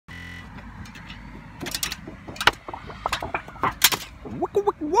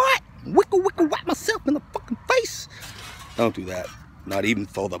what? Wickle wickle whack myself in the fucking face. Don't do that. Not even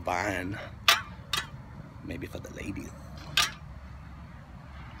for the vine. Maybe for the ladies.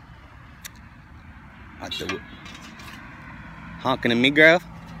 I do it. Honking at me, girl?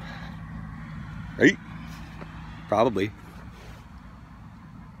 Right? Probably.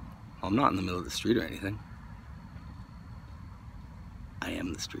 I'm not in the middle of the street or anything. I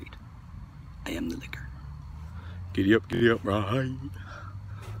am the street. I am the liquor. Giddy up, right?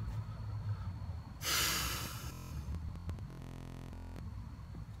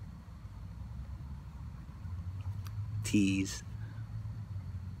 Tease.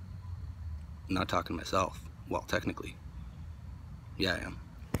 I'm not talking to myself. Well, technically. Yeah, I am.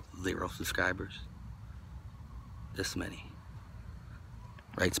 0 subscribers. This many.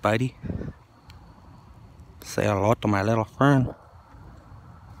 Right, Spidey? Say hello to my little friend.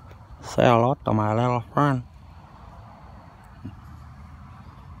 Say hello to my little friend.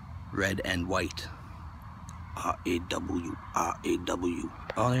 Red and white. R-A-W, R-A-W.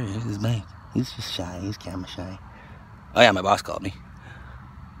 Oh, there he is. He's back. He's just shy. He's camera shy. Oh yeah, my boss called me.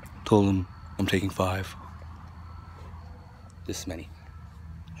 Told him I'm taking 5. This many.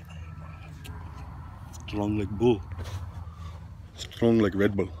 Strong like bull. Strong like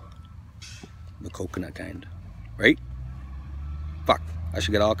Red Bull. The coconut kind. Right? Fuck. I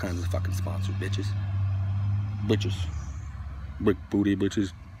should get all kinds of fucking sponsors, bitches. Bitches. Big booty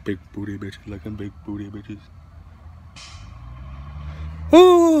bitches. Big booty bitches. Like them big booty bitches.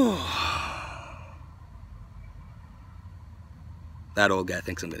 Ooh. That old guy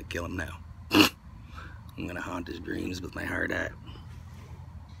thinks I'm gonna kill him now. I'm gonna haunt his dreams with my hard hat.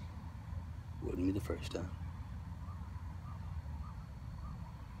 Wouldn't be the first time.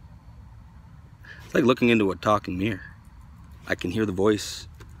 It's like looking into a talking mirror. I can hear the voice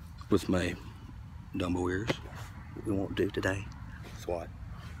with my Dumbo ears. We won't do today. SWAT.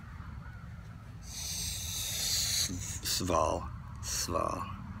 Sval.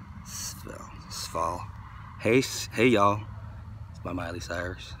 Hey y'all. It's my Miley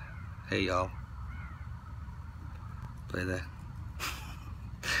Cyrus. Hey y'all. Play that.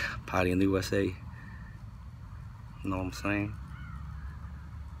 Party in the USA. You know what I'm saying?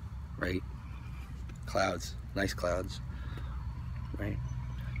 Right? Clouds. Nice clouds. Right?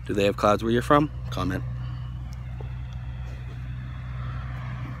 Do they have clouds where you're from? Comment.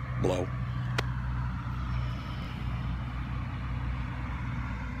 Below.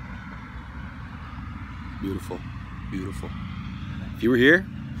 Beautiful. Beautiful. If you were here,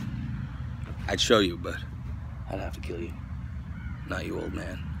 I'd show you, but I'd have to kill you. Not you, old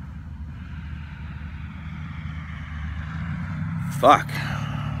man. Fuck.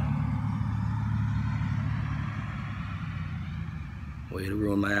 Way to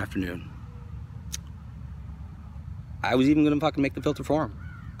ruin my afternoon. I was even gonna fucking make the filter for him,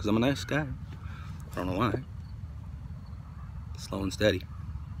 because I'm a nice guy. I don't know why. Slow and steady.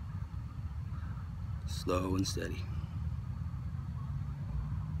 Slow and steady.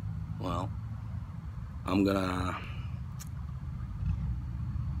 Well, I'm gonna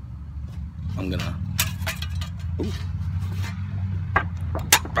ooh,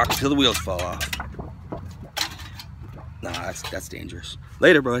 rock until the wheels fall off. Nah, that's dangerous.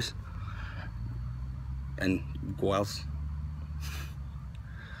 Later, boys. And go else.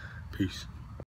 Peace.